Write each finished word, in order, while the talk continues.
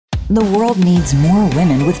The world needs more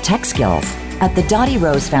women with tech skills. At the Dottie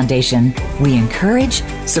Rose Foundation, we encourage,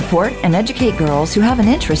 support, and educate girls who have an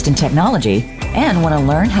interest in technology and want to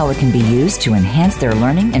learn how it can be used to enhance their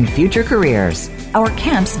learning and future careers. Our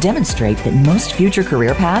camps demonstrate that most future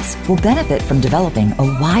career paths will benefit from developing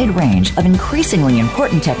a wide range of increasingly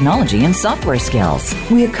important technology and software skills.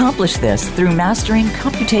 We accomplish this through mastering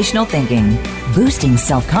computational thinking, boosting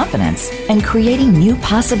self-confidence, and creating new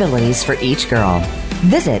possibilities for each girl.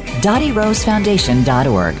 Visit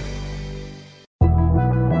DottieRoseFoundation.org.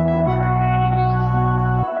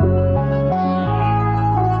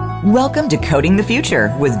 Welcome to Coding the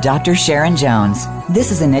Future with Dr. Sharon Jones.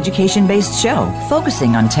 This is an education-based show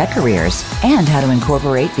focusing on tech careers and how to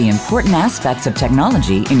incorporate the important aspects of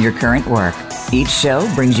technology in your current work. Each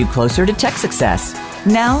show brings you closer to tech success.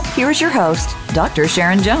 Now, here's your host, Dr.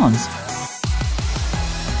 Sharon Jones.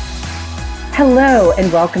 Hello,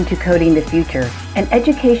 and welcome to Coding the Future, an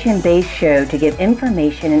education-based show to give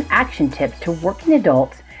information and action tips to working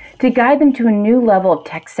adults to guide them to a new level of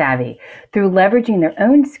tech savvy through leveraging their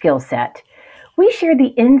own skill set. We share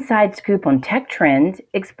the inside scoop on tech trends,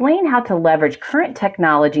 explain how to leverage current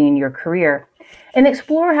technology in your career, and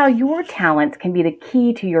explore how your talents can be the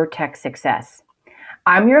key to your tech success.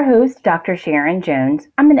 I'm your host, Dr. Sharon Jones.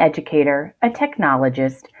 I'm an educator, a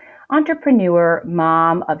technologist, entrepreneur,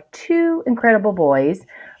 mom of two incredible boys,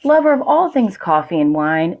 lover of all things coffee and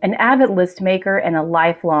wine, an avid list maker, and a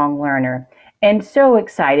lifelong learner. And so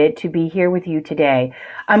excited to be here with you today.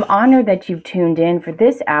 I'm honored that you've tuned in for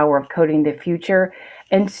this hour of Coding the Future,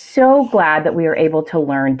 and so glad that we are able to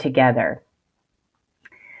learn together.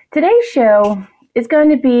 Today's show is going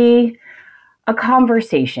to be a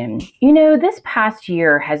conversation. You know, this past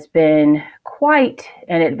year has been quite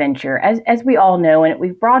an adventure, as we all know, and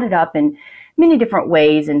we've brought it up in many different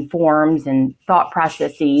ways and forms and thought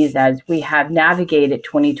processes as we have navigated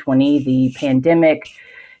 2020, the pandemic,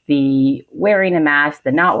 the wearing a mask,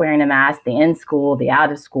 the not wearing a mask, the in school, the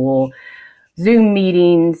out of school, Zoom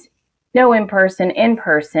meetings, no in person,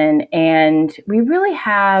 and we really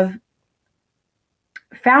have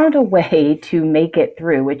found a way to make it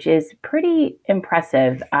through, which is pretty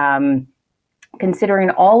impressive, considering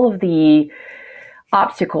all of the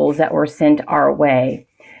obstacles that were sent our way.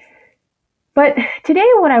 But today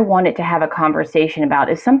what I wanted to have a conversation about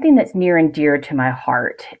is something that's near and dear to my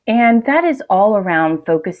heart, and that is all around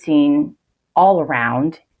focusing on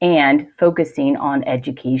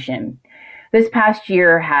education. This past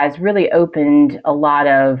year has really opened a lot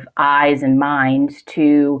of eyes and minds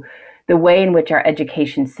to the way in which our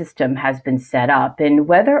education system has been set up and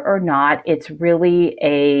whether or not it's really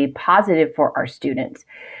a positive for our students.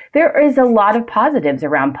 There is a lot of positives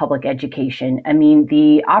around public education. I mean,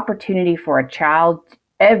 the opportunity for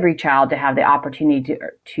every child to have the opportunity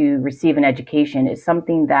to receive an education is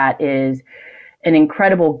something that is an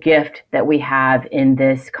incredible gift that we have in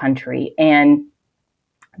this country. And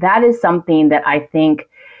that is something that I think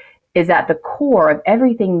is at the core of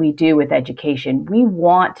everything we do with education. We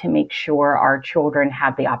want to make sure our children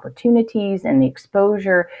have the opportunities and the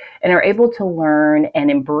exposure and are able to learn and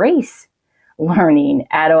embrace learning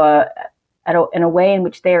in a way in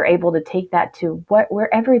which they are able to take that to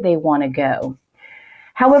wherever they want to go.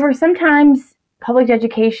 However, sometimes public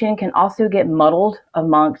education can also get muddled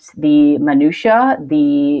amongst the minutia.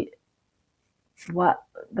 The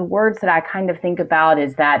words that I kind of think about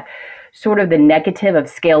is that sort of the negative of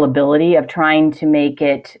scalability of trying to make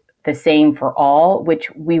it the same for all,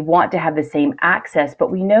 which we want to have the same access,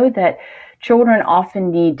 but we know that children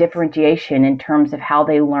often need differentiation in terms of how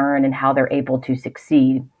they learn and how they're able to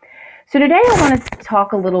succeed. So today I want to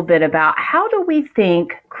talk a little bit about how do we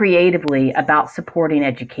think creatively about supporting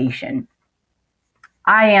education.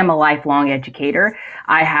 I am a lifelong educator.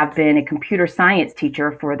 I have been a computer science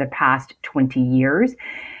teacher for the past 20 years,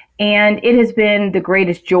 and it has been the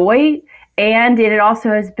greatest joy, and it also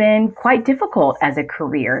has been quite difficult as a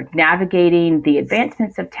career, navigating the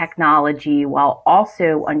advancements of technology while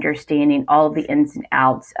also understanding all of the ins and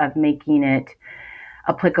outs of making it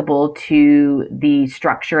applicable to the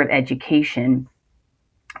structure of education.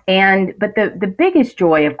 But the biggest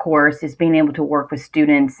joy, of course, is being able to work with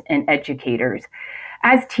students and educators.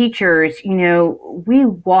 As teachers, you know, we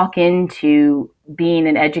walk into being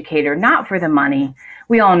an educator not for the money.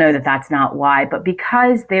 We all know that that's not why, but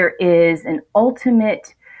because there is an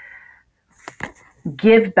ultimate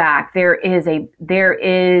give back. There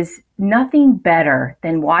is nothing better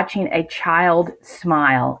than watching a child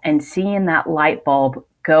smile and seeing that light bulb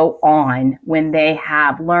go on when they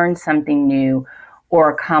have learned something new or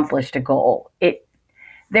accomplished a goal.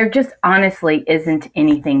 There just honestly isn't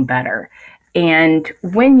anything better. And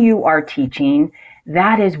when you are teaching,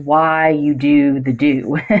 that is why you do the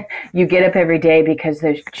do. You get up every day because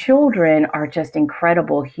those children are just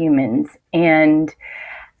incredible humans. And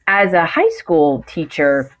as a high school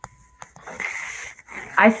teacher,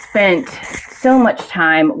 I spent so much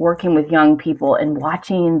time working with young people and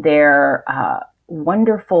watching their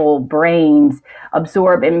wonderful brains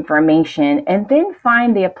absorb information and then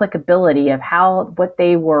find the applicability of how what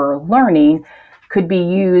they were learning could be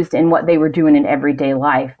used in what they were doing in everyday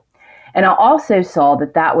life. And I also saw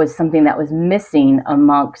that that was something that was missing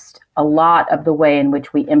amongst a lot of the way in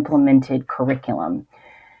which we implemented curriculum.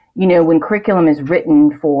 You know, when curriculum is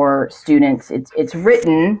written for students, it's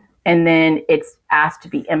written and then it's asked to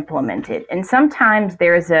be implemented. And sometimes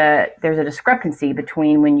there's a discrepancy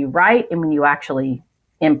between when you write and when you actually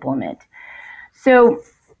implement. So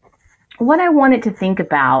what I wanted to think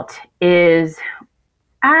about is,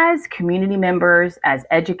 as community members, as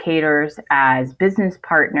educators, as business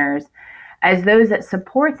partners, as those that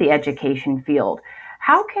support the education field,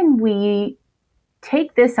 how can we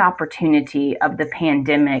take this opportunity of the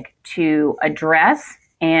pandemic to address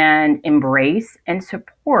and embrace and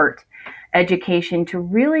support education, to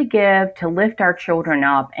really to lift our children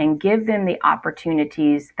up and give them the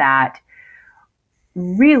opportunities that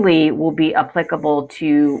really will be applicable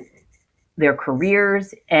to their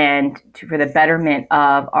careers and for the betterment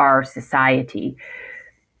of our society.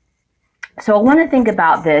 So I want to think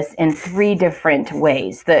about this in three different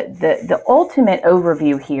ways. The ultimate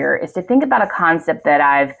overview here is to think about a concept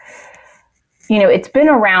that it's been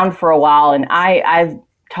around for a while, and I've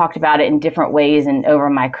talked about it in different ways and over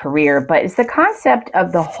my career, but it's the concept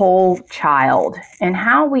of the whole child and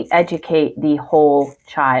how we educate the whole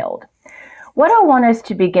child. What I want us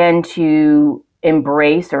to begin to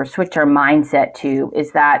embrace or switch our mindset to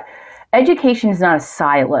is that education is not a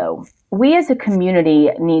silo. We as a community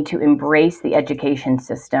need to embrace the education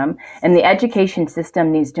system, and the education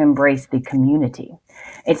system needs to embrace the community.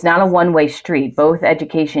 It's not a one-way street. Both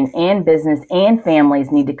education and business and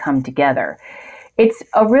families need to come together. It's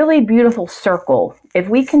a really beautiful circle. If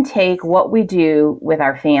we can take what we do with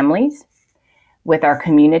our families, with our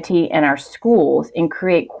community and our schools and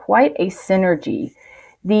create quite a synergy,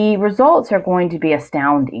 the results are going to be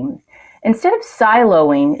astounding. Instead of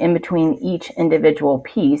siloing in between each individual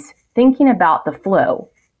piece, thinking about the flow.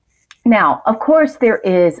 Now, of course, there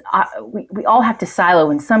is, we all have to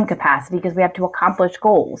silo in some capacity because we have to accomplish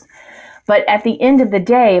goals. But at the end of the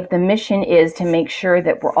day, if the mission is to make sure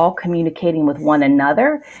that we're all communicating with one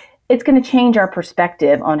another, it's going to change our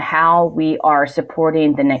perspective on how we are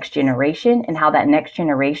supporting the next generation and how that next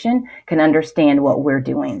generation can understand what we're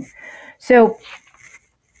doing. So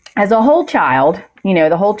as a whole child,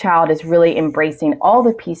 the whole child is really embracing all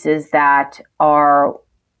the pieces that are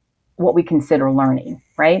what we consider learning,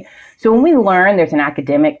 right? So when we learn, there's an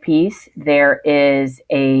academic piece, there is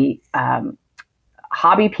a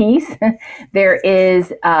hobby piece, there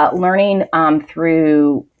is learning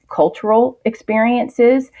through cultural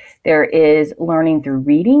experiences, there is learning through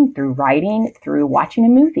reading, through writing, through watching a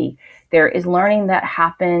movie. There is learning that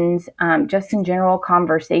happens just in general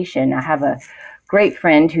conversation. I have a great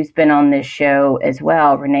friend who's been on this show as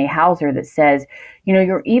well, Renee Hauser, that says,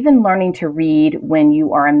 you're even learning to read when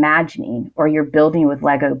you are imagining or you're building with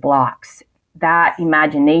Lego blocks. That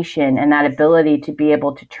imagination and that ability to be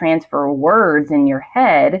able to transfer words in your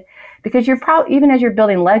head, because you're probably, even as you're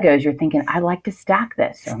building Legos, you're thinking, I'd like to stack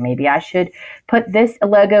this, or maybe I should put this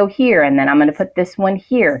Lego here, and then I'm going to put this one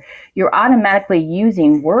here. You're automatically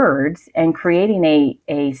using words and creating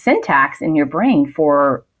a syntax in your brain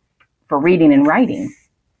for reading and writing.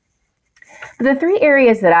 But the three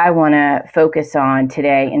areas that I want to focus on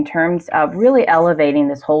today in terms of really elevating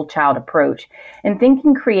this whole child approach and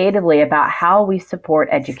thinking creatively about how we support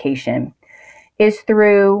education is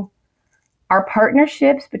through our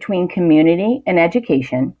partnerships between community and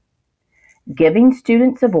education, giving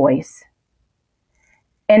students a voice,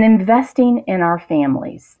 and investing in our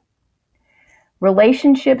families.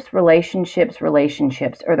 Relationships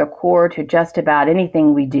are the core to just about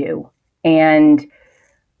anything we do. And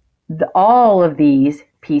all of these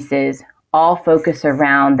pieces all focus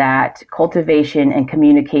around that cultivation and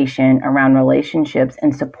communication around relationships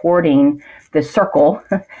and supporting the circle,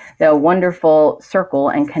 the wonderful circle,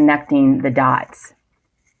 and connecting the dots.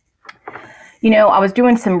 I was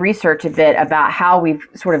doing some research a bit about how we've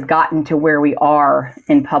sort of gotten to where we are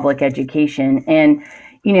in public education. And,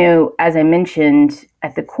 as I mentioned,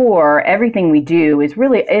 at the core, everything we do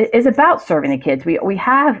is about serving the kids. We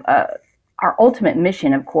have our ultimate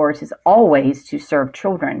mission, of course, is always to serve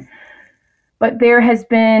children. But there has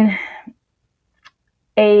been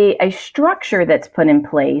a structure that's put in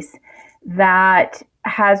place that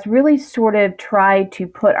has really sort of tried to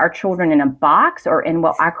put our children in a box, or in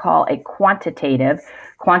what I call a quantitative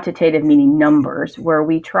meaning numbers, where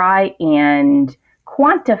we try and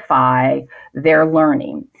quantify their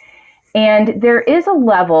learning. And there is a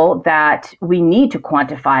level that we need to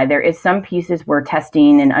quantify. There is some pieces where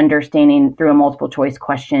testing and understanding through a multiple choice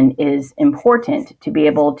question is important to be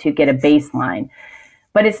able to get a baseline.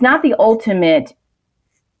 But it's not the ultimate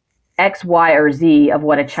X, Y, or Z of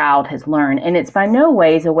what a child has learned. And it's by no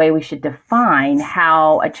ways a way we should define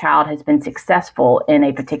how a child has been successful in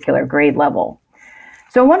a particular grade level.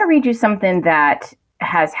 So I want to read you something that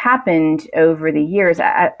has happened over the years.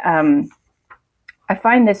 I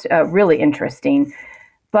find this really interesting,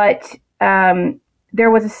 but there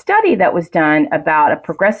was a study that was done about a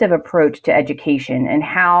progressive approach to education, and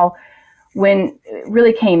how when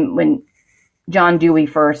John Dewey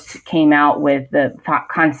first came out with the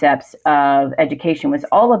concepts of education, was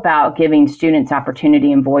all about giving students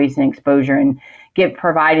opportunity and voice and exposure, and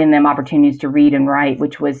providing them opportunities to read and write,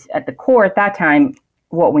 which was at the core at that time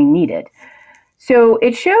what we needed. So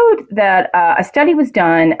it showed that a study was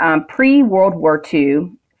done pre-World War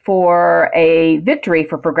II for a victory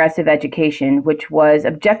for progressive education, which was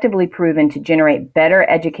objectively proven to generate better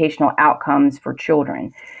educational outcomes for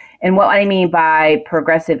children. And what I mean by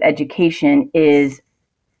progressive education is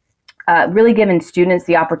really giving students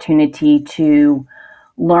the opportunity to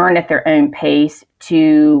learn at their own pace,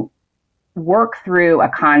 to work through a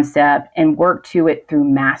concept and work to it through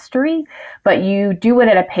mastery, but you do it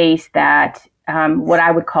at a pace that what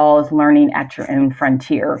I would call is learning at your own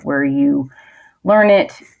frontier, where you learn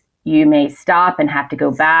it, you may stop and have to go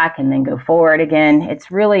back and then go forward again.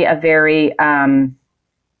 It's really a very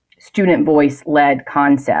student voice-led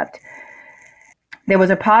concept. There was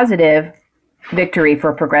a positive victory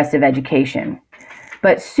for progressive education,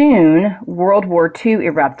 but soon World War II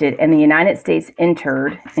erupted and the United States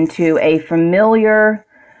entered into a familiar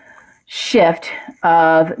shift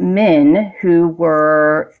of men who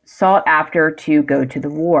were sought after to go to the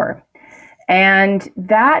war. And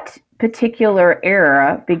that particular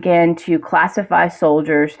era began to classify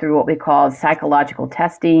soldiers through what we call psychological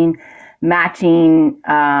testing, matching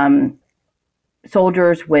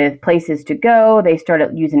soldiers with places to go. They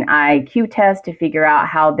started using IQ tests to figure out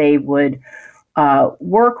how they would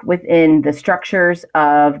work within the structures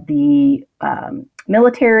of the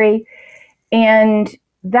military. And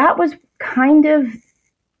that was kind of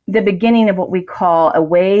the beginning of what we call a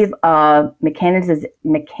wave of mechanization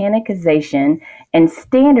and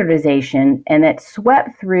standardization, and that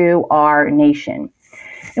swept through our nation.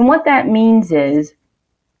 And what that means is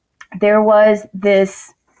there was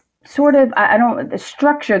this sort of, the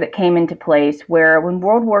structure that came into place where when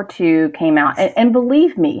World War II came out, and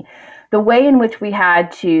believe me, the way in which we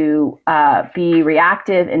had to be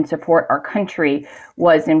reactive and support our country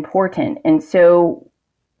was important. And so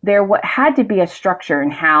there had to be a structure in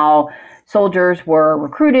how soldiers were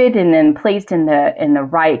recruited and then placed in the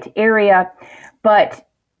right area. But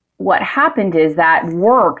what happened is that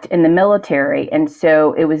worked in the military, and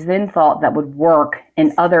so it was then thought that would work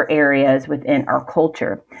in other areas within our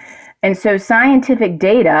culture. And so scientific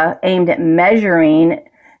data aimed at measuring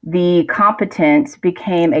the competence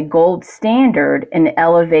became a gold standard in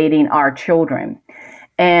elevating our children.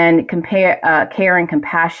 And care and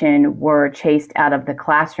compassion were chased out of the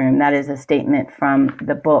classroom. That is a statement from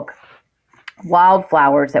the book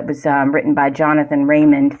Wildflowers that was written by Jonathan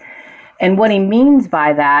Raymond. And what he means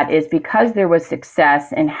by that is because there was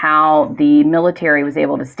success in how the military was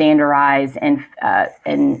able to standardize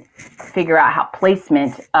and figure out how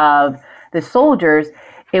placement of the soldiers,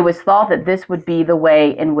 it was thought that this would be the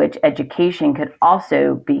way in which education could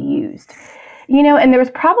also be used. And there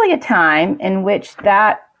was probably a time in which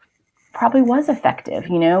that probably was effective.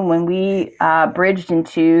 When we bridged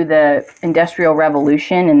into the Industrial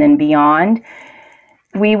Revolution and then beyond,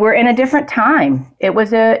 we were in a different time. It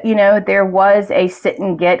was there was a sit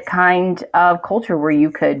and get kind of culture where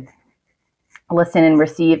you could listen and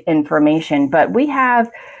receive information. But we have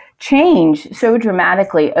changed so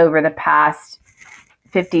dramatically over the past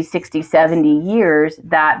 50, 60, 70 years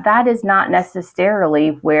that is not necessarily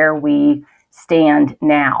where we stand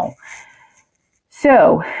now.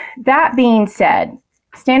 So that being said,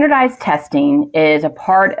 standardized testing is a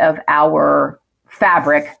part of our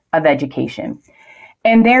fabric of education.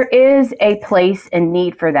 And there is a place and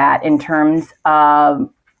need for that in terms of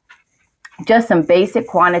just some basic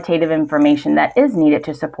quantitative information that is needed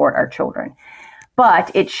to support our children.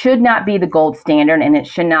 But it should not be the gold standard, and it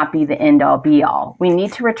should not be the end-all be-all. We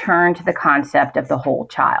need to return to the concept of the whole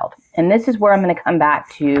child. And this is where I'm going to come back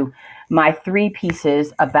to my 3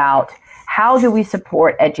 pieces about how do we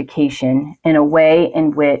support education in a way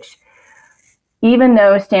in which, even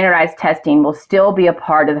though standardized testing will still be a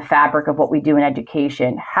part of the fabric of what we do in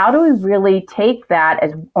education, how do we really take that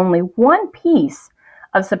as only one piece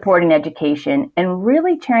of supporting education and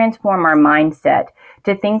really transform our mindset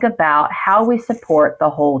to think about how we support the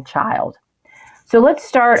whole child? So let's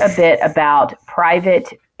start a bit about private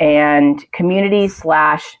and community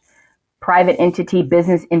 / private entity,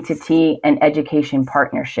 business entity, and education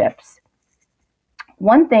partnerships.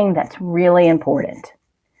 One thing that's really important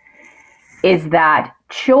is that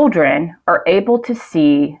children are able to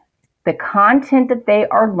see the content that they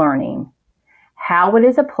are learning, how it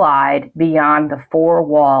is applied beyond the four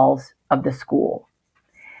walls of the school.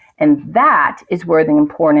 And that is where the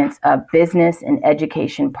importance of business and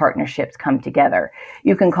education partnerships come together.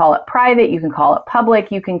 You can call it private, you can call it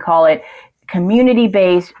public, you can call it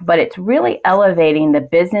community-based, but it's really elevating the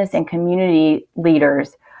business and community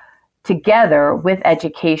leaders together with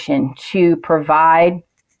education to provide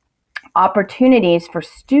opportunities for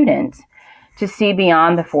students to see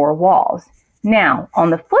beyond the four walls. Now, on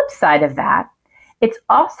the flip side of that, it's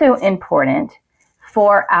also important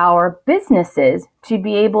for our businesses to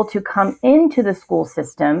be able to come into the school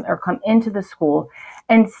system or come into the school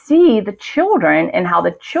and see the children and how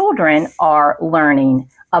the children are learning,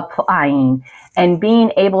 applying, and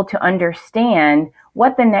being able to understand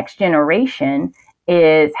what the next generation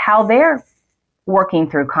is, how they're working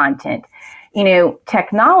through content. You know,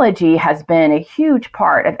 technology has been a huge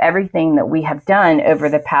part of everything that we have done over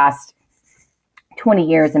the past 20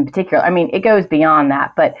 years in particular. I mean, it goes beyond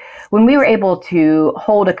that. But when we were able to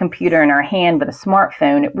hold a computer in our hand with a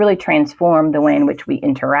smartphone, it really transformed the way in which we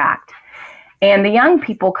interact. And the young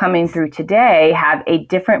people coming through today have a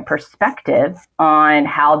different perspective on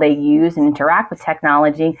how they use and interact with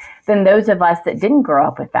technology than those of us that didn't grow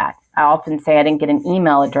up with that. I often say I didn't get an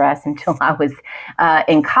email address until I was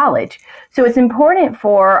in college. So it's important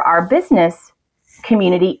for our business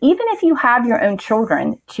community, even if you have your own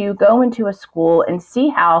children, to go into a school and see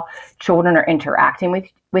how children are interacting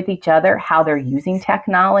with each other, how they're using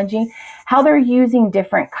technology, how they're using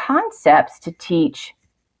different concepts to teach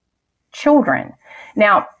children.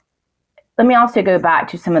 Now, let me also go back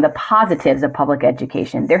to some of the positives of public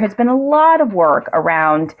education. There has been a lot of work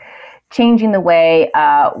around changing the way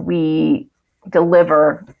we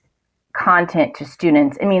deliver content to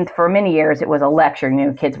students. I mean, for many years, it was a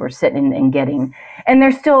lecture, kids were sitting and getting, and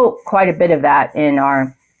there's still quite a bit of that in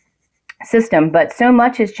our system, but so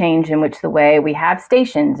much has changed in which the way we have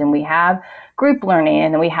stations and we have group learning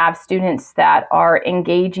and we have students that are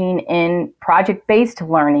engaging in project-based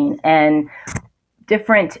learning and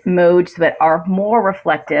different modes that are more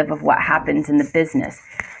reflective of what happens in the business.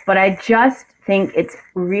 But I just think it's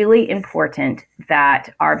really important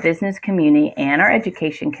that our business community and our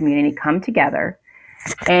education community come together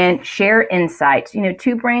and share insights.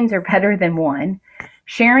 Two brains are better than one.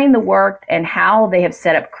 Sharing the work and how they have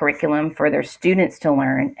set up curriculum for their students to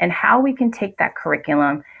learn, and how we can take that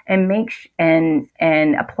curriculum and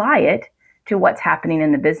and apply it to what's happening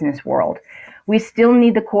in the business world. We still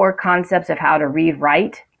need the core concepts of how to read,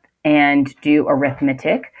 write, and do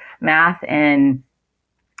arithmetic, math,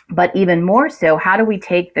 but even more so, how do we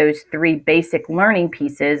take those three basic learning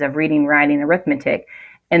pieces of reading, writing, arithmetic,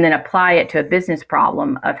 and then apply it to a business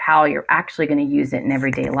problem of how you're actually going to use it in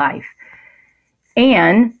everyday life?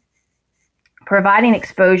 And providing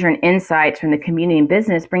exposure and insights from the community and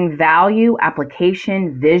business bring value,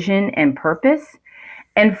 application, vision, and purpose,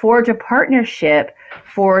 and forge a partnership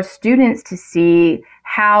for students to see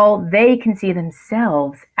how they can see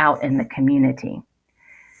themselves out in the community.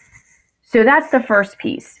 So that's the first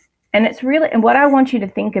piece. And it's really, and what I want you to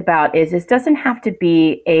think about is this doesn't have to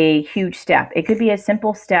be a huge step. It could be a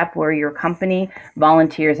simple step where your company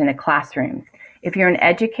volunteers in a classroom. If you're an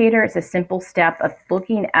educator, it's a simple step of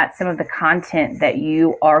looking at some of the content that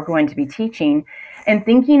you are going to be teaching and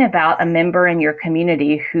thinking about a member in your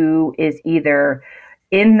community who is either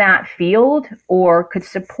in that field or could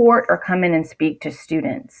support or come in and speak to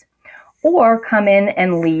students, or come in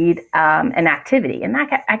and lead an activity. And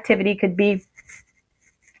that activity could be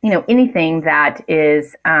anything that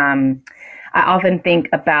is, I often think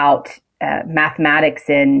about mathematics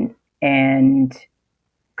and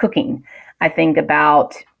cooking. I think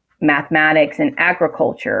about mathematics and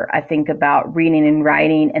agriculture. I think about reading and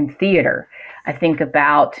writing and theater. I think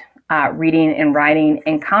about reading and writing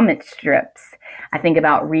in comic strips. I think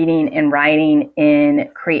about reading and writing in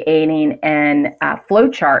creating an flow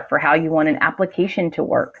chart for how you want an application to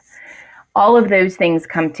work. All of those things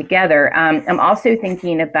come together. I'm also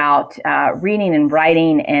thinking about reading and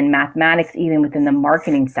writing and mathematics even within the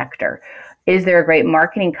marketing sector. Is there a great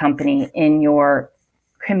marketing company in your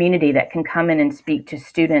community that can come in and speak to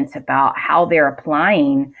students about how they're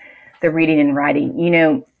applying the reading and writing? You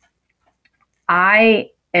know, I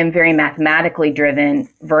am very mathematically driven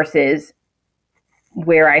versus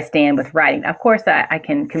where I stand with writing. Of course, I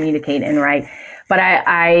can communicate and write, but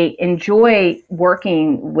I enjoy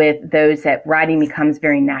working with those that writing becomes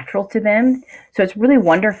very natural to them. So it's really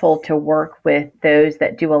wonderful to work with those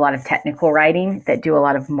that do a lot of technical writing, that do a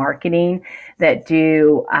lot of marketing, that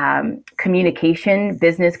do communication,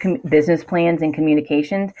 business plans and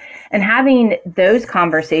communications, and having those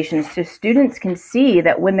conversations so students can see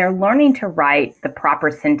that when they're learning to write the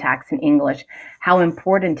proper syntax in English, how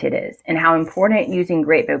important it is and how important using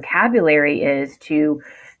great vocabulary is to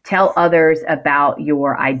tell others about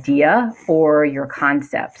your idea or your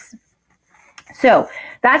concepts. So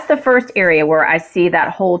that's the first area where I see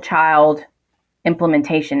that whole child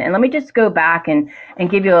implementation. And let me just go back and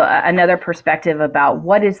give you another perspective about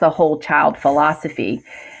what is the whole child philosophy.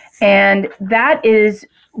 And that is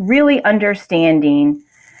really understanding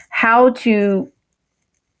how to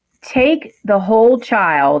take the whole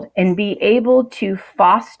child and be able to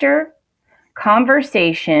foster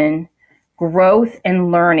conversation, growth,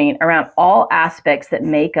 and learning around all aspects that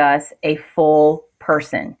make us a full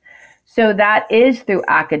person. So that is through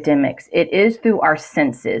academics. It is through our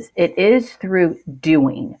senses. It is through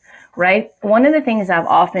doing, right? One of the things I've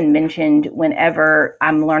often mentioned whenever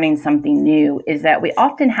I'm learning something new is that we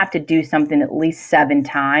often have to do something at least 7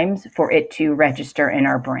 times for it to register in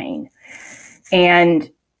our brain.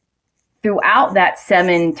 And throughout that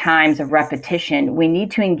 7 times of repetition, we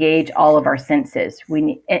need to engage all of our senses. We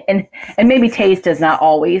need, and maybe taste is not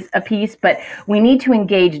always a piece, but we need to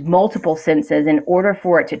engage multiple senses in order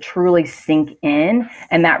for it to truly sink in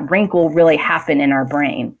and that wrinkle really happen in our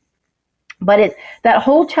brain. But that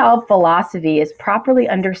whole child philosophy is properly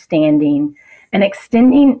understanding and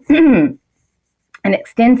extending and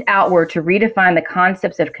extends outward to redefine the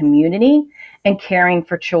concepts of community and caring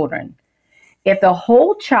for children. If the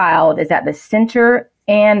whole child is at the center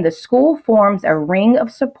and the school forms a ring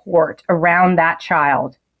of support around that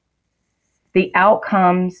child, the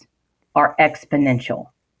outcomes are exponential.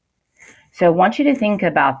 So I want you to think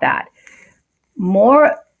about that.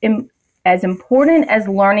 As important as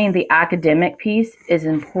learning the academic piece is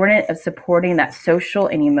important as supporting that social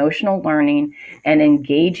and emotional learning and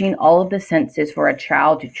engaging all of the senses for a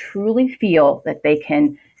child to truly feel that they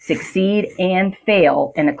can succeed and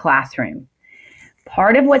fail in a classroom.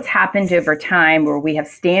 Part of what's happened over time where we have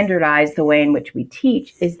standardized the way in which we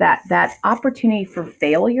teach is that opportunity for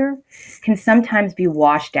failure can sometimes be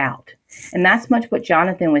washed out. And that's much what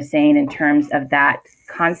Jonathan was saying in terms of that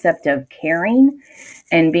concept of caring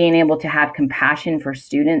and being able to have compassion for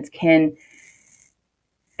students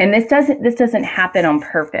and this doesn't happen on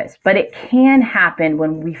purpose, but it can happen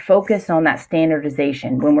when we focus on that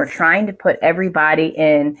standardization, when we're trying to put everybody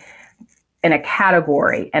in a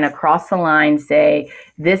category and across the line say,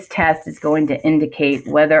 this test is going to indicate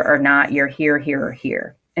whether or not you're here, here, or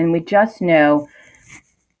here. And we just know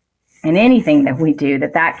in anything that we do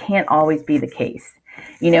that can't always be the case.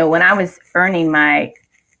 You know, when I was earning my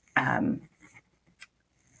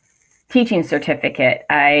teaching certificate,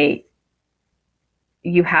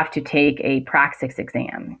 you have to take a praxis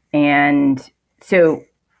exam. And so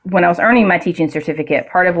when I was earning my teaching certificate,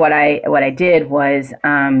 part of what I did was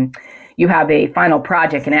you have a final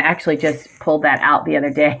project, and I actually just pulled that out the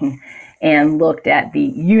other day and looked at the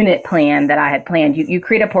unit plan that I had planned. You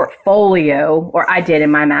create a portfolio, or I did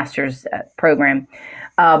in my master's program,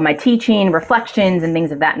 of my teaching, reflections, and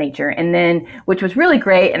things of that nature. And then, which was really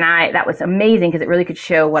great, and that was amazing because it really could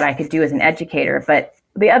show what I could do as an educator. But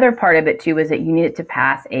the other part of it too was that you needed to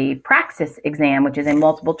pass a praxis exam, which is a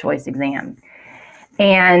multiple choice exam.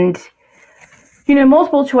 And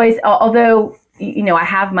multiple choice, although I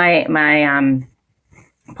have my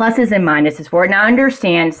pluses and minuses for it. Now, I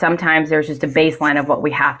understand sometimes there's just a baseline of what we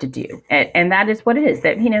have to do. And that is what it is.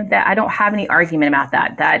 That I don't have any argument about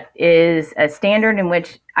that. That is a standard in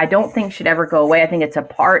which I don't think should ever go away. I think it's a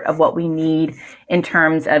part of what we need in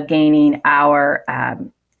terms of gaining our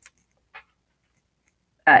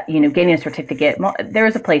gaining a certificate. There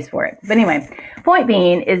is a place for it. But anyway, point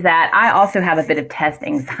being is that I also have a bit of test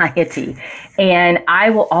anxiety, and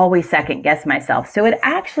I will always second guess myself. So it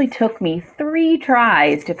actually took me 3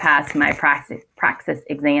 tries to pass my praxis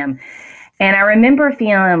exam. And I remember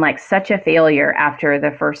feeling like such a failure after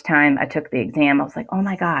the first time I took the exam. I was like, oh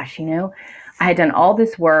my gosh, I had done all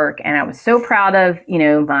this work and I was so proud of,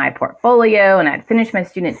 my portfolio, and I'd finished my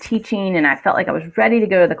student teaching and I felt like I was ready to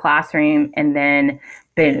go to the classroom, and then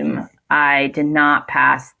boom, I did not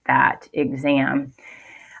pass that exam.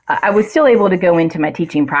 I was still able to go into my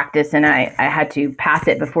teaching practice, and I had to pass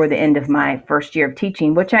it before the end of my first year of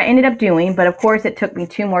teaching, which I ended up doing. But of course, it took me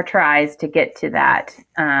 2 more tries to get to that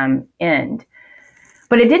end.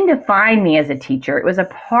 But it didn't define me as a teacher. It was a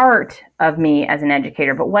part of me as an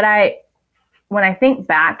educator. But when I think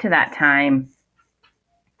back to that time,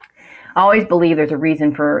 I always believe there's a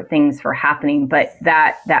reason for things for happening. But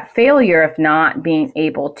that failure of not being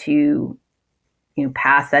able to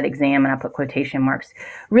pass that exam, and I put quotation marks,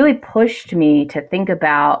 really pushed me to think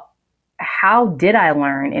about how did I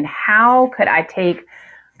learn and how could I take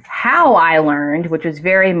how I learned, which was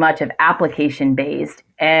very much of application based,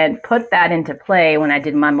 and put that into play when I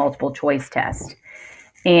did my multiple choice test.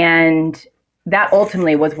 And that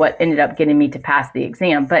ultimately was what ended up getting me to pass the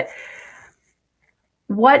exam. But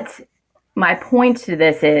what my point to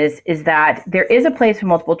this is that there is a place for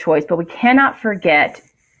multiple choice, but we cannot forget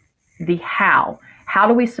the how. How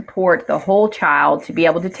do we support the whole child to be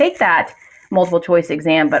able to take that multiple choice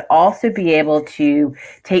exam, but also be able to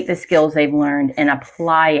take the skills they've learned and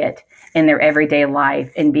apply it in their everyday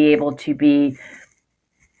life and be able to be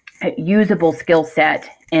a usable skill set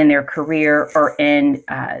in their career or in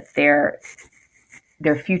their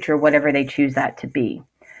future, whatever they choose that to be.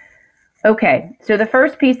 Okay, so the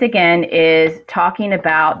first piece again is talking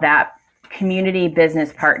about that community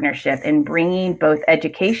business partnership and bringing both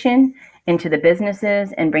education into the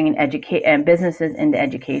businesses and bringing businesses into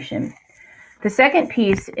education. The second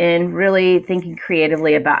piece in really thinking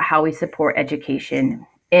creatively about how we support education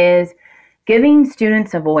is giving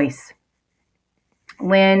students a voice.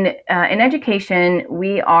 When in education,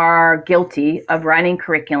 we are guilty of writing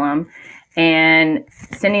curriculum and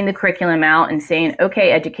sending the curriculum out and saying,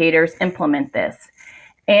 okay, educators, implement this.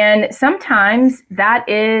 And sometimes that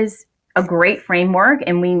is a great framework,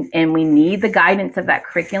 and we need the guidance of that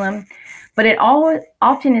curriculum, but it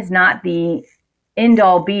often is not the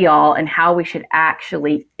end-all be-all in how we should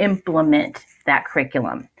actually implement that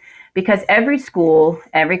curriculum. Because every school,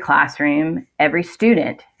 every classroom, every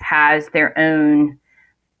student has their own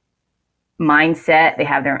mindset. They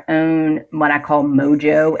have their own, what I call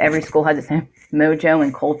mojo. Every school has its own mojo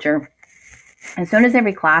and culture. And so does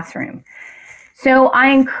every classroom. So I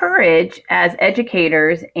encourage, as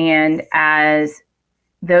educators and as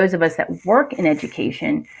those of us that work in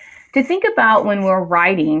education, to think about when we're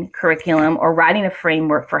writing curriculum or writing a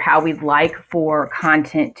framework for how we'd like for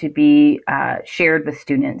content to be shared with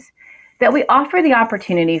students, that we offer the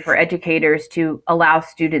opportunity for educators to allow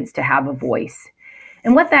students to have a voice.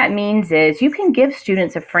 And what that means is you can give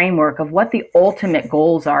students a framework of what the ultimate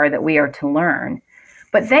goals are that we are to learn,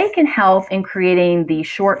 but they can help in creating the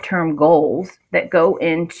short-term goals that go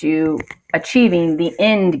into achieving the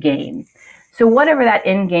end game. So whatever that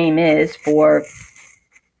end game is for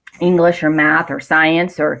English or math or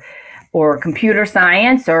science or computer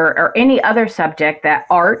science or any other subject, that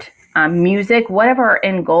art, music, whatever our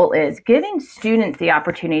end goal is, giving students the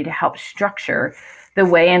opportunity to help structure the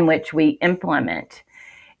way in which we implement.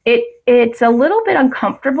 It's a little bit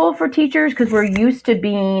uncomfortable for teachers because we're used to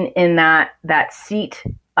being in that seat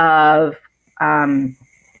of the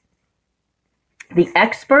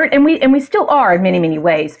expert, and we still are in many, many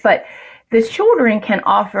ways, but the children can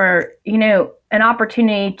offer, an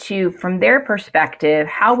opportunity to, from their perspective,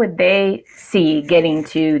 how would they see getting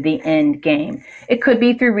to the end game? It could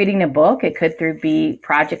be through reading a book. It could be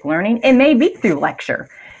project learning. It may be through lecture.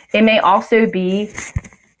 It may also be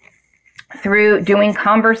through doing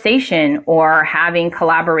conversation or having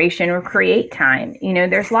collaboration or create time.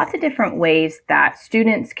 There's lots of different ways that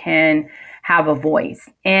students can have a voice.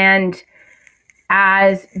 And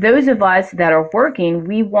as those of us that are working,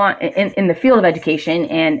 we want in the field of education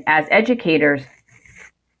and as educators,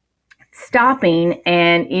 stopping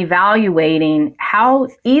and evaluating how,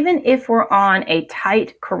 even if we're on a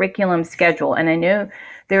tight curriculum schedule, and I know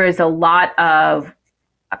there is a lot of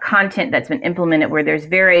content that's been implemented where there's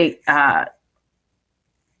very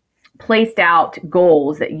placed out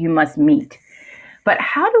goals that you must meet. But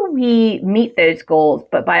how do we meet those goals,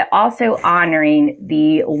 but by also honoring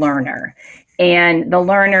the learner? And the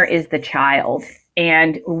learner is the child.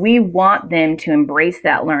 And we want them to embrace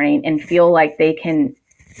that learning and feel like they can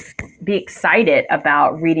be excited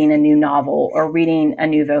about reading a new novel or reading a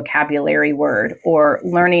new vocabulary word or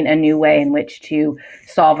learning a new way in which to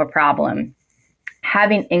solve a problem.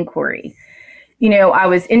 Having inquiry. I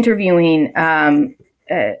was interviewing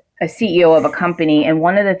a CEO of a company, and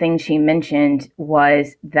one of the things she mentioned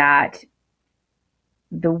was that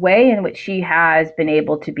the way in which she has been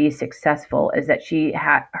able to be successful is that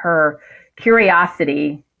her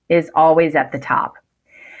curiosity is always at the top.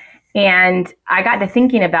 And I got to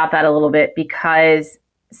thinking about that a little bit because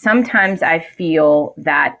sometimes I feel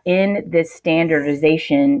that in this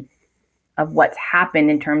standardization of what's happened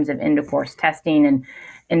in terms of end of course testing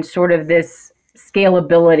and sort of this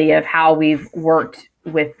scalability of how we've worked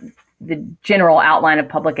with the general outline of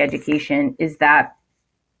public education, is that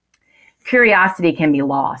curiosity can be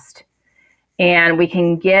lost, and we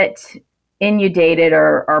can get inundated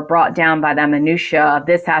or brought down by the minutia of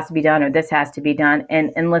this has to be done or this has to be done.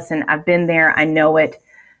 And listen, I've been there. I know it.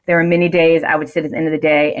 There were many days I would sit at the end of the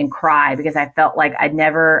day and cry because I felt like I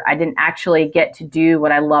didn't actually get to do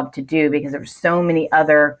what I love to do because there were so many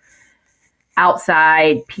other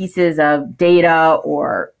outside pieces of data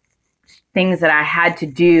or things that I had to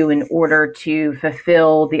do in order to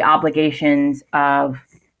fulfill the obligations of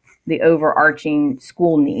the overarching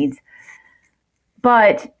school needs.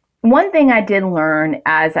 But one thing I did learn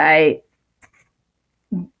as I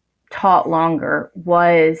taught longer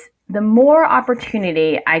was the more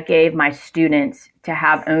opportunity I gave my students to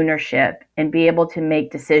have ownership and be able to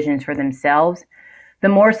make decisions for themselves, the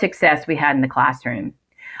more success we had in the classroom.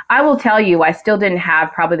 I will tell you, I still didn't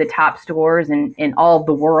have probably the top scores in all of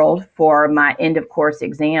the world for my end of course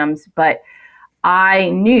exams, but I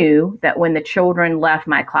knew that when the children left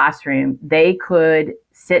my classroom, they could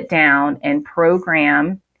sit down and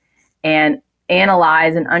program and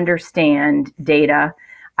analyze and understand data.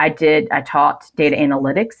 I taught data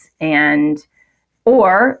analytics,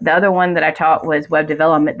 or the other one that I taught was web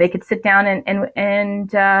development. They could sit down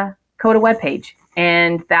and code a web page.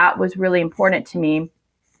 And that was really important to me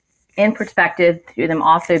in perspective to them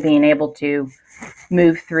also being able to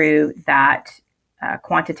move through that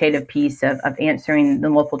quantitative piece of answering the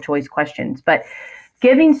multiple choice questions. But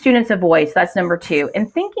giving students a voice, that's number 2.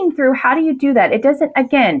 And thinking through, how do you do that? It doesn't,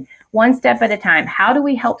 again, one step at a time. How do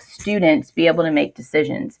we help students be able to make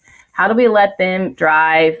decisions? How do we let them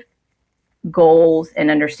drive goals and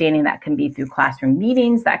understanding? That can be through classroom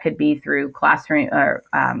meetings. That could be through classroom or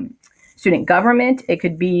student government. It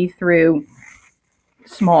could be through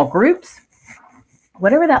small groups,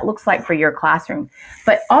 whatever that looks like for your classroom.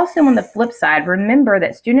 But also on the flip side, remember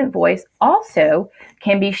that student voice also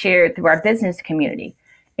can be shared through our business community.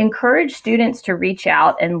 Encourage students to reach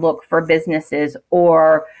out and look for businesses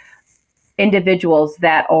or individuals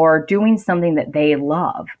that are doing something that they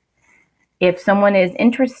love. If someone is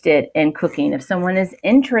interested in cooking, if someone is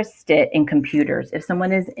interested in computers, if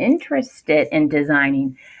someone is interested in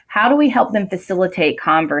designing, how do we help them facilitate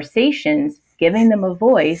conversations, giving them a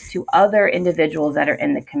voice to other individuals that are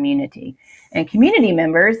in the community? And community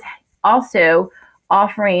members also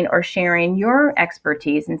offering or sharing your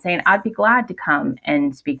expertise and saying, I'd be glad to come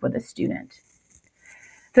and speak with a student.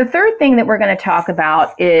 The third thing that we're going to talk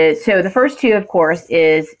about is, so the first 2, of course,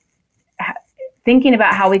 is thinking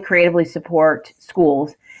about how we creatively support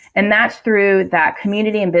schools. And that's through that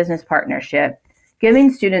community and business partnership,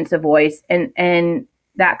 giving students a voice, and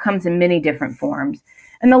that comes in many different forms.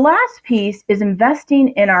 And the last piece is investing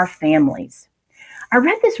in our families. I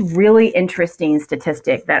read this really interesting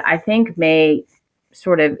statistic that I think may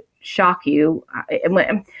sort of shock you.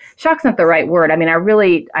 Shock's not the right word. I mean, I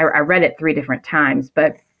read it 3 different times,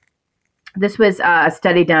 but this was a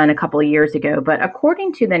study done a couple of years ago. But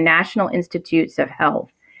according to the National Institutes of Health,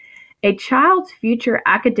 a child's future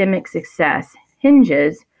academic success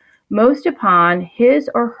hinges most upon his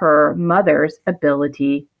or her mother's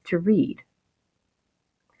ability to read.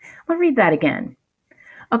 I'll read that again.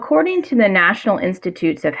 According to the National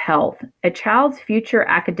Institutes of Health, a child's future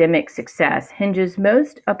academic success hinges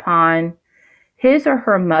most upon his or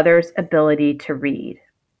her mother's ability to read.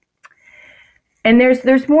 And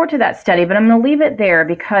there's more to that study, but I'm going to leave it there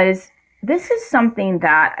because this is something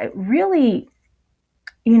that really,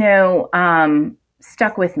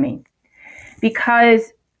 stuck with me.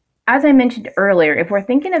 Because as I mentioned earlier, if we're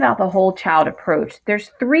thinking about the whole child approach,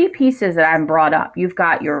 there's 3 pieces that I've brought up. You've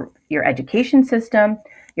got your education system,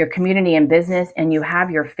 your community and business, and you have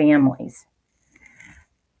your families.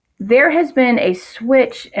 There has been a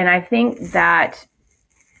switch, and I think that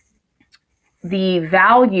the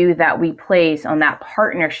value that we place on that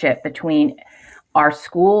partnership between our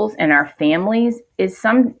schools and our families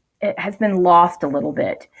it has been lost a little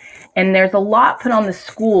bit. And there's a lot put on the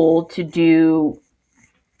school to do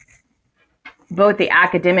both the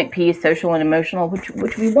academic piece, social and emotional,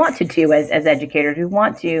 which we want to do as educators. We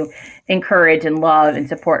want to encourage and love and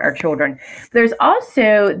support our children. There's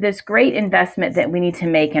also this great investment that we need to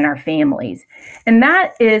make in our families. And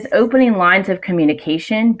that is opening lines of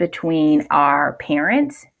communication between our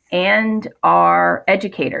parents and our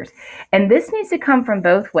educators. And this needs to come from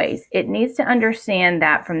both ways. It needs to understand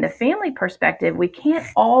that from the family perspective, we can't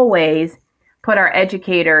always put our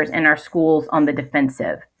educators and our schools on the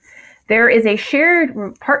defensive. there is a shared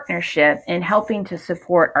partnership in helping to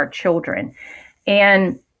support our children.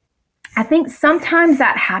 And I think sometimes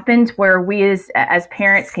that happens where we as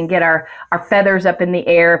parents can get our feathers up in the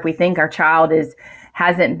air if we think our child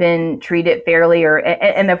hasn't been treated fairly,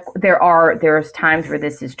 there's times where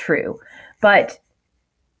this is true. But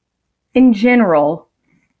in general,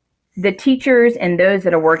 the teachers and those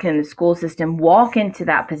that are working in the school system walk into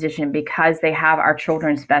that position because they have our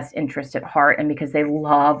children's best interest at heart, and because they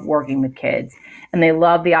love working with kids and they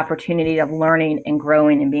love the opportunity of learning and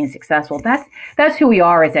growing and being successful. That's who we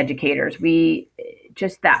are as educators. We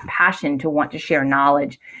just that passion to want to share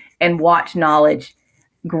knowledge and watch knowledge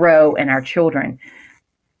grow in our children.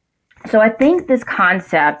 So I think this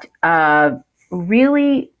concept of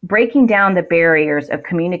really breaking down the barriers of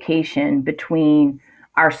communication between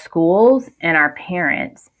our schools and our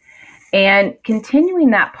parents, and continuing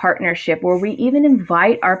that partnership where we even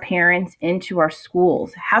invite our parents into our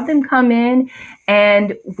schools, have them come in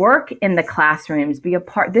and work in the classrooms, be a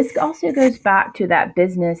part. This also goes back to that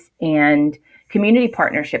business and community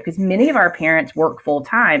partnership, because many of our parents work full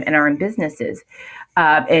time and are in businesses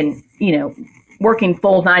and, working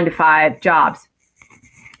full 9-to-5 jobs.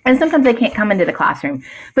 And sometimes they can't come into the classroom.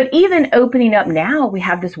 But even opening up now, we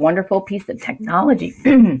have this wonderful piece of technology,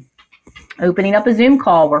 opening up a Zoom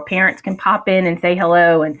call where parents can pop in and say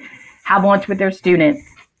hello and have lunch with their student,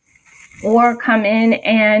 or come in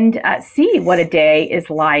and see what a day is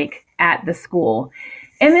like at the school.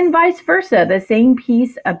 And then vice versa, the same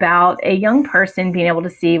piece about a young person being able to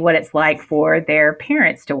see what it's like for their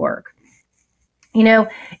parents to work.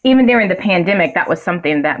 Even during the pandemic, that was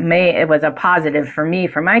something that it was a positive for me,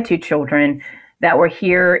 for my two children that were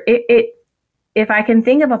here. If I can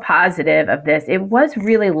think of a positive of this, it was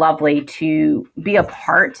really lovely to be a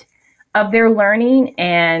part of their learning,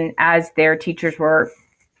 and as their teachers were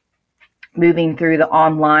moving through the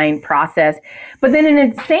online process. But then in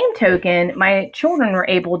the same token, my children were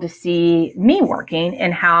able to see me working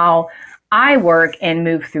and how I work and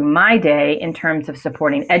move through my day in terms of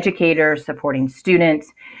supporting educators, supporting students,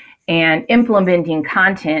 and implementing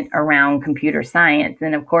content around computer science.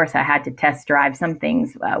 And of course, I had to test drive some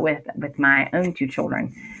things with my own two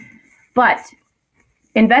children. But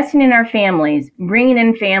investing in our families, bringing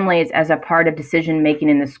in families as a part of decision making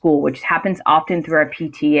in the school, which happens often through our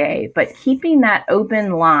PTA, but keeping that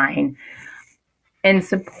open line and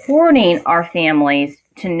supporting our families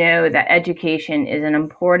to know that education is an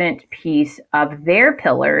important piece of their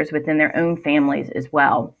pillars within their own families as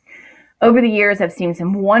well. Over the years, I've seen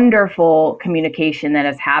some wonderful communication that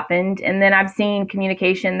has happened, and then I've seen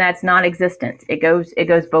communication that's non-existent. It goes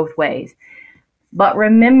both ways. But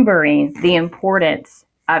remembering the importance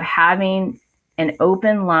of having an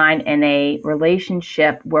open line and a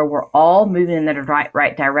relationship where we're all moving in the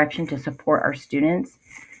right direction to support our students,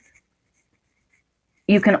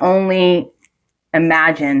 you can only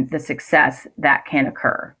imagine the success that can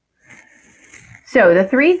occur. So the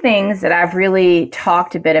three things that I've really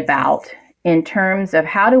talked a bit about in terms of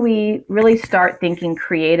how do we really start thinking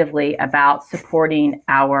creatively about supporting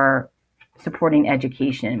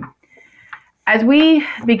education. As we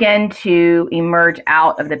begin to emerge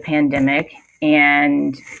out of the pandemic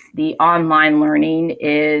and the online learning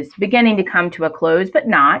is beginning to come to a close, but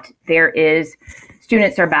not,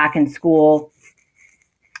 students are back in school.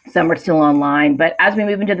 Some are still online, but as we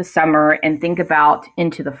move into the summer and think about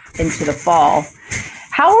into the fall,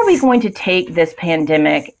 how are we going to take this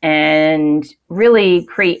pandemic and really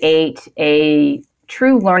create a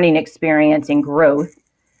true learning experience and growth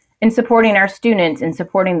in supporting our students and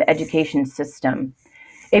supporting the education system?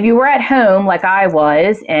 If you were at home like I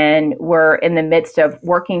was and were in the midst of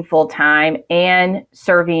working full time and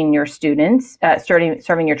serving your students,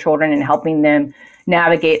 serving your children and helping them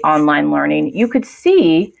navigate online learning, you could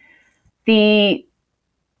see the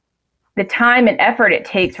time and effort it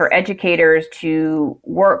takes for educators to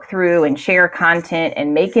work through and share content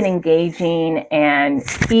and make it engaging and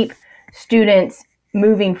keep students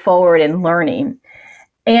moving forward and learning.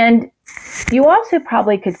 And you also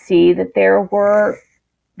probably could see that there were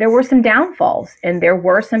some downfalls, and there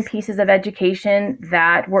were some pieces of education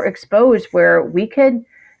that were exposed where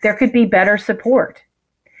there could be better support.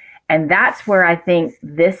 And that's where I think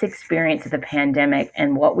this experience of the pandemic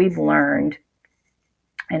and what we've learned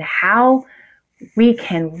and how we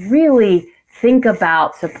can really think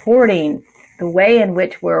about supporting the way in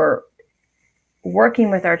which we're working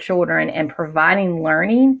with our children and providing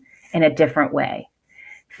learning in a different way.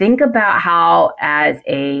 Think about how, as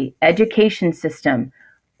an education system,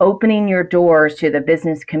 opening your doors to the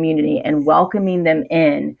business community and welcoming them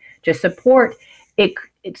in to support it.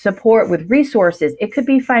 support with resources. It could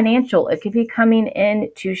be financial. It could be coming in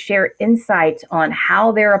to share insights on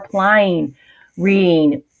how they're applying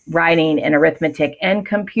reading, writing, and arithmetic and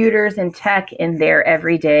computers and tech in their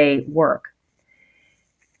everyday work.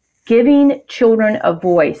 Giving children a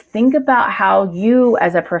voice. Think about how you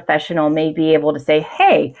as a professional may be able to say,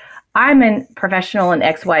 hey, I'm a professional in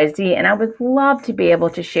XYZ, and I would love to be able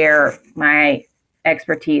to share my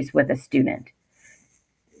expertise with a student.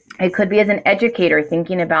 It could be as an educator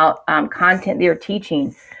thinking about content they're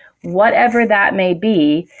teaching, whatever that may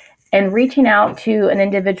be, and reaching out to an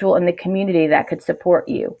individual in the community that could support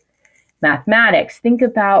you. Mathematics, think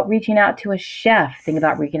about reaching out to a chef, think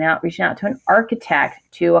about reaching out to an architect,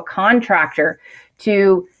 to a contractor,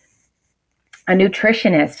 to a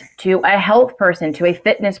nutritionist, to a health person, to a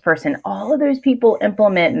fitness person. All of those people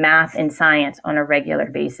implement math and science on a regular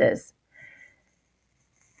basis.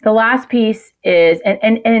 The last piece is,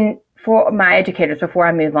 and for my educators, before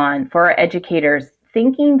I move on, for our educators,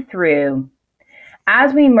 thinking through,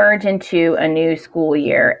 as we merge into a new school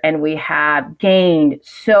year and we have gained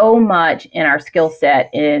so much in our skill set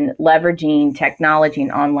in leveraging technology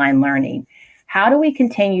and online learning, how do we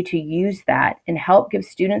continue to use that and help give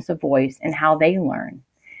students a voice in how they learn?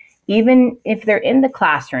 Even if they're in the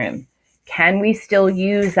classroom, can we still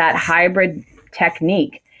use that hybrid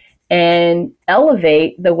technique and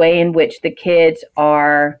elevate the way in which the kids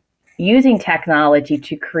are using technology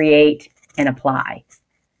to create and apply?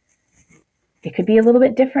 It could be a little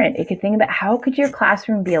bit different. It could think about, how could your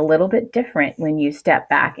classroom be a little bit different when you step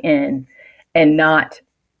back in and not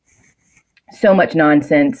so much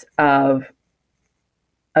nonsense of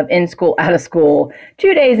in school, out of school,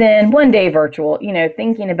 2 days in, 1 day virtual,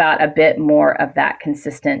 thinking about a bit more of that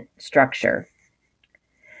consistent structure.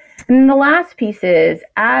 And then the last piece is,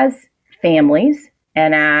 as families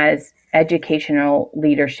and as educational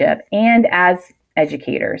leadership and as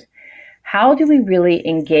educators, how do we really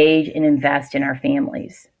engage and invest in our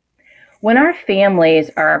families? When our families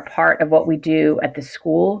are a part of what we do at the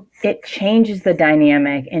school, it changes the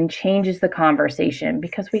dynamic and changes the conversation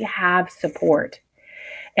because we have support.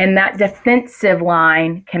 And that defensive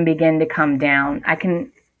line can begin to come down. I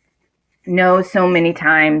can know so many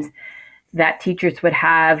times that teachers would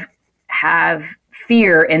have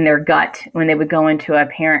fear in their gut when they would go into a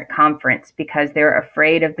parent conference because they're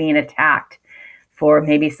afraid of being attacked for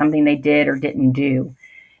maybe something they did or didn't do.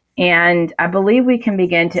 And I believe we can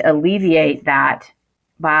begin to alleviate that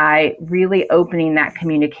by really opening that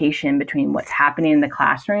communication between what's happening in the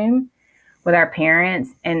classroom with our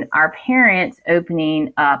parents and our parents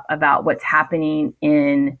opening up about what's happening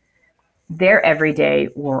in their everyday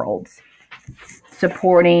worlds,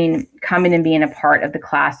 supporting, coming and being a part of the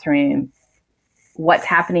classroom, what's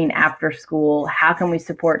happening after school, how can we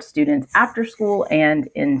support students after school and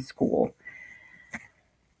in school.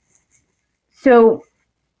 So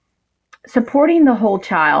supporting the whole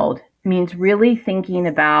child means really thinking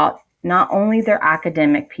about not only their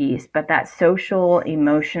academic piece, but that social,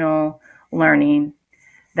 emotional learning,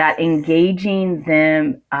 that engaging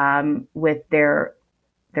them with their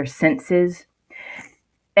senses.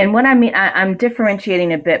 And what I mean, I'm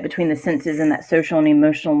differentiating a bit between the senses and that social and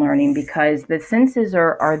emotional learning, because the senses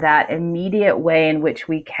are that immediate way in which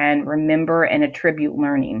we can remember and attribute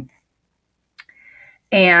learning.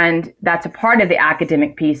 And that's a part of the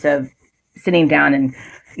academic piece of sitting down and,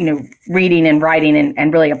 reading and writing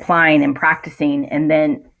and really applying and practicing, and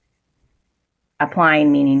then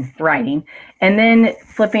applying meaning writing, and then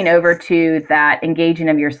flipping over to that engaging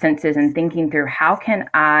of your senses and thinking through, how can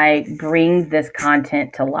I bring this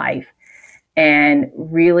content to life and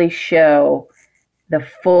really show the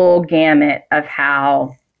full gamut of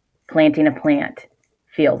how planting a plant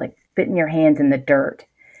feels, like putting your hands in the dirt,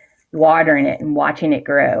 watering it and watching it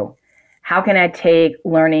grow. How can I take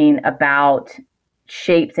learning about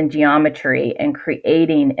shapes and geometry and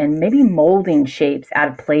creating and maybe molding shapes out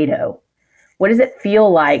of Play-Doh? What does it feel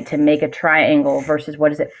like to make a triangle versus what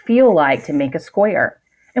does it feel like to make a square?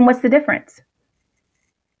 And what's the difference?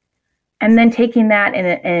 And then taking that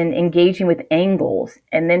and engaging with angles,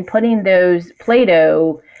 and then putting those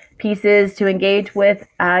Play-Doh pieces to engage with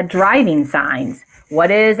driving signs.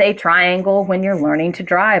 What is a triangle when you're learning to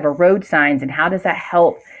drive, or road signs, and how does that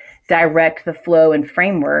help direct the flow and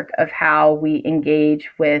framework of how we engage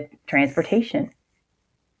with transportation?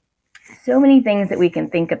 So many things that we can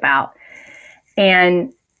think about.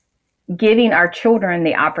 And giving our children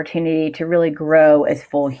the opportunity to really grow as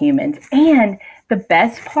full humans. And the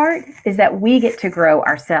best part is that we get to grow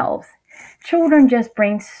ourselves. Children just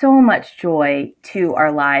bring so much joy to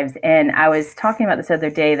our lives. And I was talking about this other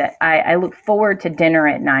day that I look forward to dinner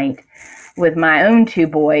at night with my own two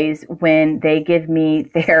boys when they give me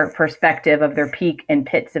their perspective of their peak and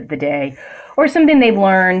pits of the day, or something they've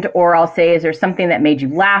learned, or I'll say, is there something that made you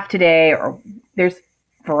laugh today? Or there's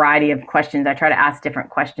a variety of questions. I try to ask different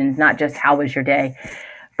questions, not just how was your day,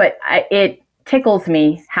 but it tickles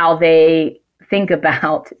me how they think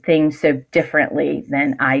about things so differently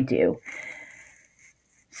than I do.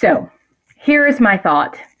 So here is my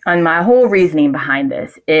thought on my whole reasoning behind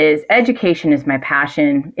this is education is my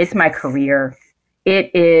passion. It's my career. It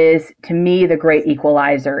is, to me, the great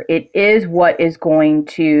equalizer. It is what is going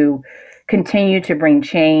to continue to bring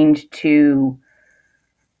change to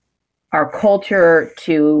our culture,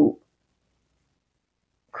 to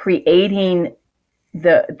creating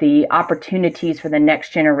the opportunities for the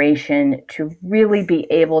next generation to really be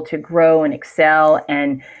able to grow and excel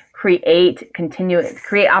and create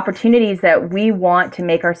opportunities that we want to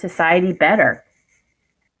make our society better.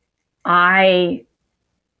 I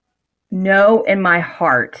know in my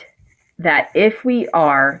heart that if we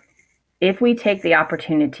take the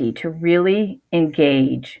opportunity to really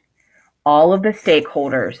engage all of the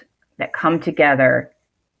stakeholders that come together,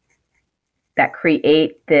 that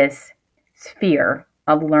create this sphere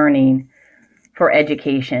of learning for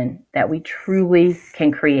education, that we truly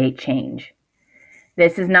can create change.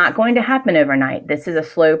 This is not going to happen overnight. This is a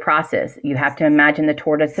slow process. You have to imagine the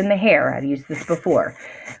tortoise and the hare. I've used this before,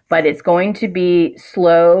 but it's going to be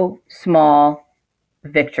slow, small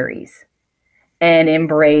victories, and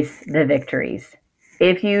embrace the victories.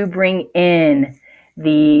 If you bring in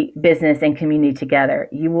the business and community together,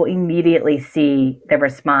 you will immediately see the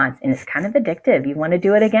response, and it's kind of addictive. You want to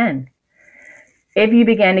do it again. If you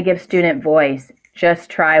begin to give student voice, just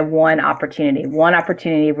try one opportunity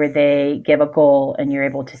where they give a goal and you're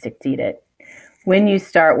able to succeed it. When you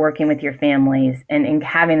start working with your families and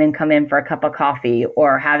having them come in for a cup of coffee,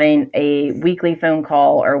 or having a weekly phone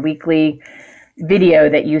call or weekly video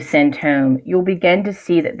that you send home, you'll begin to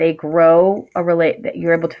see that they grow that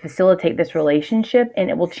you're able to facilitate this relationship, and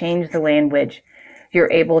it will change the way in which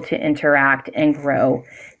you're able to interact and grow.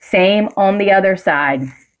 Same on the other side.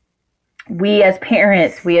 We as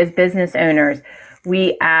parents, we as business owners,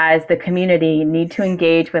 we as the community need to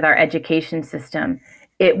engage with our education system.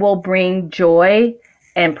 It will bring joy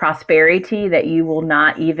and prosperity that you will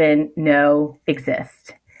not even know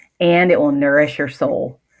exist, and it will nourish your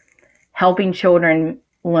soul. Helping children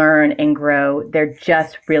learn and grow, there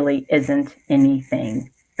just really isn't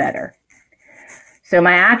anything better. So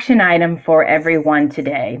my action item for everyone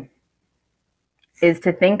today is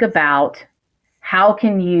to think about how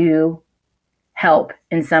can you help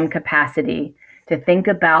in some capacity, to think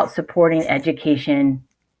about supporting education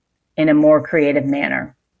in a more creative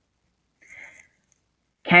manner.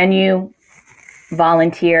 Can you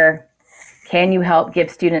volunteer? Can you help give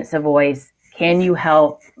students a voice? Can you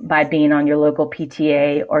help by being on your local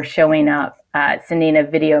PTA or showing up, sending a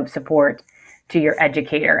video of support to your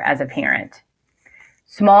educator as a parent?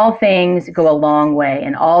 Small things go a long way,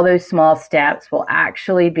 and all those small steps will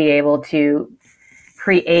actually be able to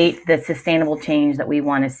create the sustainable change that we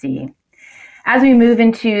want to see. As we move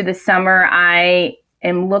into the summer, I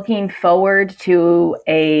am looking forward to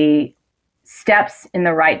steps in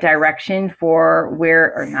the right direction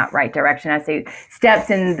steps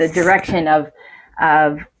in the direction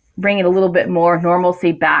of bringing a little bit more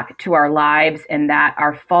normalcy back to our lives, and that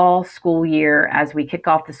our fall school year, as we kick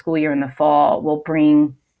off the school year in the fall, will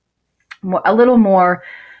bring a little more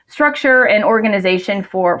structure and organization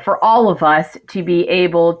for all of us to be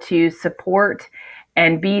able to support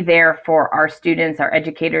and be there for our students, our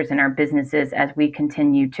educators, and our businesses as we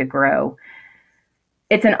continue to grow.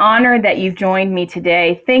 It's an honor that you've joined me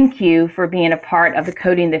today. Thank you for being a part of the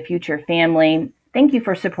Coding the Future family. Thank you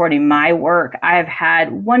for supporting my work. I've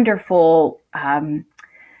had wonderful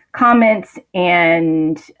comments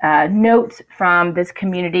and notes from this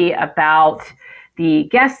community about the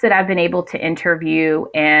guests that I've been able to interview,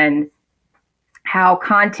 and how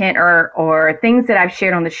content or things that I've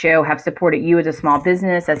shared on the show have supported you as a small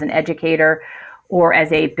business, as an educator, or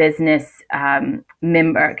as a business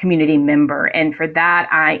community member. And for that,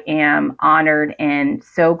 I am honored and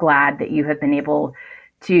so glad that you have been able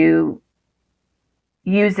to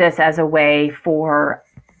use this as a way for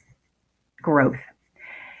growth.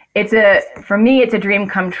 For me, it's a dream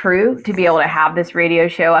come true to be able to have this radio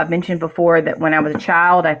show. I've mentioned before that when I was a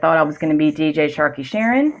child, I thought I was going to be DJ Sharky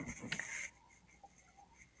Sharon.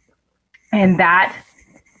 And that,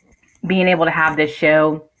 being able to have this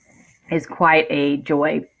show, is quite a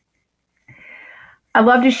joy. I'd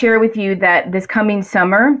love to share with you that this coming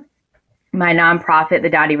summer, my nonprofit, the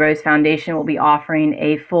Dottie Rose Foundation, will be offering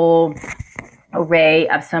a full array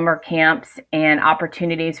of summer camps and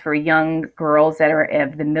opportunities for young girls that are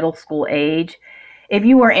of the middle school age. If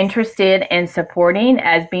you are interested in supporting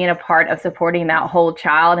that whole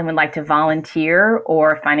child and would like to volunteer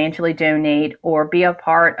or financially donate or be a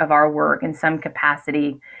part of our work in some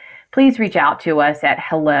capacity, please reach out to us at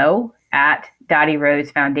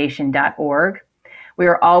hello@dottierosefoundation.org. We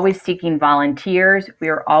are always seeking volunteers. We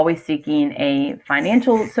are always seeking a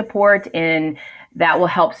financial support, and that will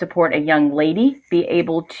help support a young lady be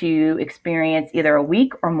able to experience either a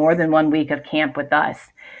week or more than 1 week of camp with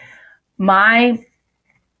us. My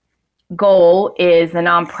goal is the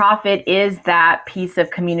nonprofit is that piece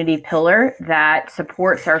of community pillar that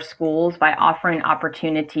supports our schools by offering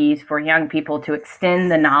opportunities for young people to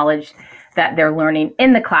extend the knowledge that they're learning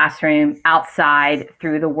in the classroom outside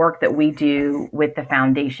through the work that we do with the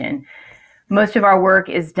foundation. Most of our work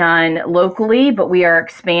is done locally, but we are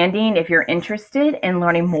expanding. If you're interested in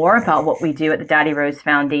learning more about what we do at the Dottie Rose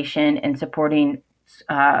Foundation and supporting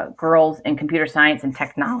girls in computer science and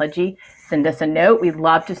technology, send us a note. We'd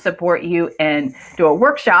love to support you and do a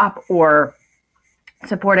workshop or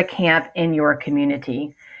support a camp in your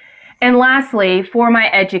community. And lastly, for my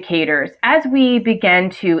educators, as we begin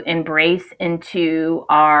to embrace into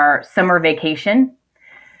our summer vacation,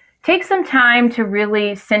 take some time to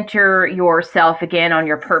really center yourself again on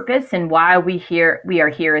your purpose and why we are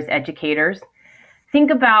here as educators. Think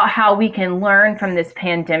about how we can learn from this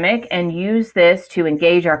pandemic and use this to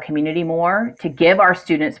engage our community more, to give our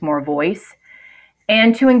students more voice,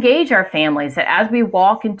 and to engage our families. That as we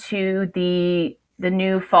walk into the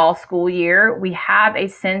new fall school year, we have a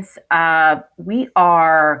sense of we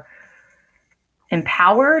are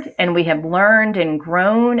empowered and we have learned and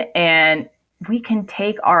grown, and we can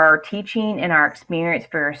take our teaching and our experience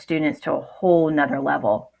for our students to a whole nother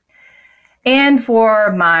level. And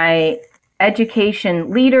for my education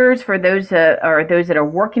leaders, for those that are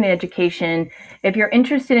working in education, if you're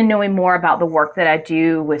interested in knowing more about the work that I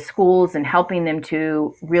do with schools and helping them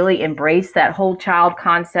to really embrace that whole child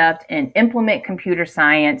concept and implement computer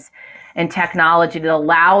science and technology that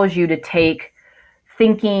allows you to take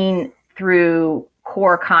thinking through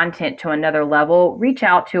core content to another level, reach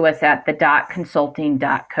out to us at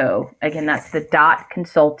the.consulting.co. Again, that's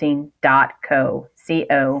the.consulting.co,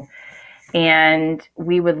 C-O. And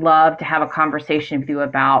we would love to have a conversation with you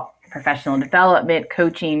about professional development,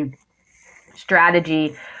 coaching,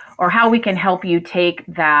 strategy, or how we can help you take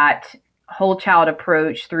that whole child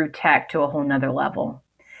approach through tech to a whole nother level.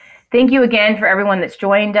 Thank you again for everyone that's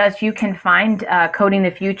joined us. You can find Coding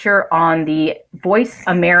the Future on the Voice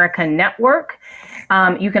America Network.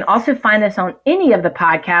 You can also find this on any of the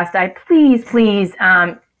podcasts. I please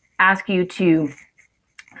ask you to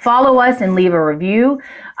follow us and leave a review.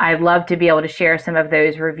 I'd love to be able to share some of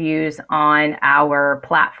those reviews on our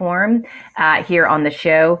platform here on the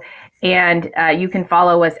show. And you can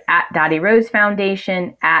follow us at Dottie Rose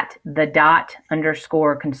Foundation, at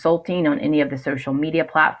 @consulting on any of the social media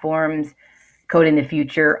platforms, Coding the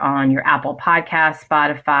Future on your Apple Podcasts,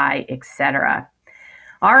 Spotify, etc.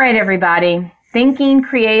 All right, everybody. Thinking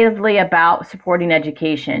creatively about supporting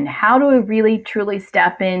education. How do we really truly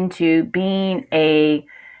step into being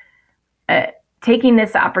taking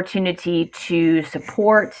this opportunity to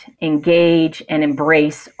support, engage, and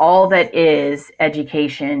embrace all that is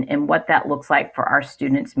education and what that looks like for our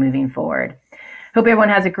students moving forward. Hope everyone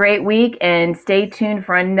has a great week, and stay tuned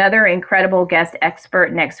for another incredible guest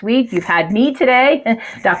expert next week. You've had me today,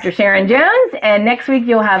 Dr. Sharon Jones, and next week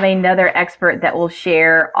you'll have another expert that will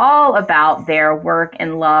share all about their work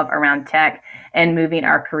and love around tech and moving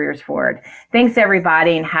our careers forward. Thanks,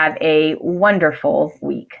 everybody, and have a wonderful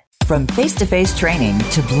week. From face-to-face training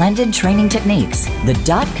to blended training techniques, the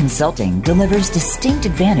DOT Consulting delivers distinct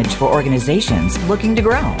advantage for organizations looking to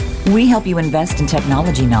grow. We help you invest in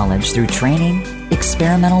technology knowledge through training,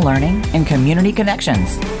 experimental learning, and community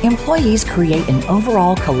connections. Employees create an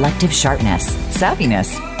overall collective sharpness,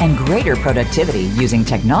 savviness, and greater productivity using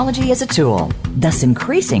technology as a tool, thus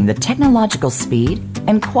increasing the technological speed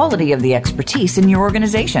and quality of the expertise in your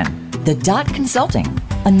organization. The DOT Consulting,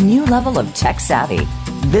 a new level of tech savvy.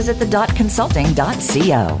 Visit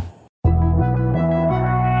the.consulting.co.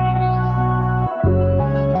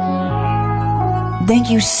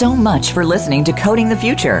 Thank you so much for listening to Coding the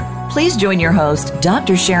Future. Please join your host,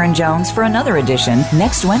 Dr. Sharon Jones, for another edition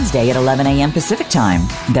next Wednesday at 11 a.m. Pacific Time.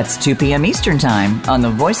 That's 2 p.m. Eastern Time on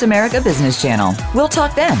the Voice America Business Channel. We'll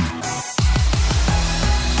talk then.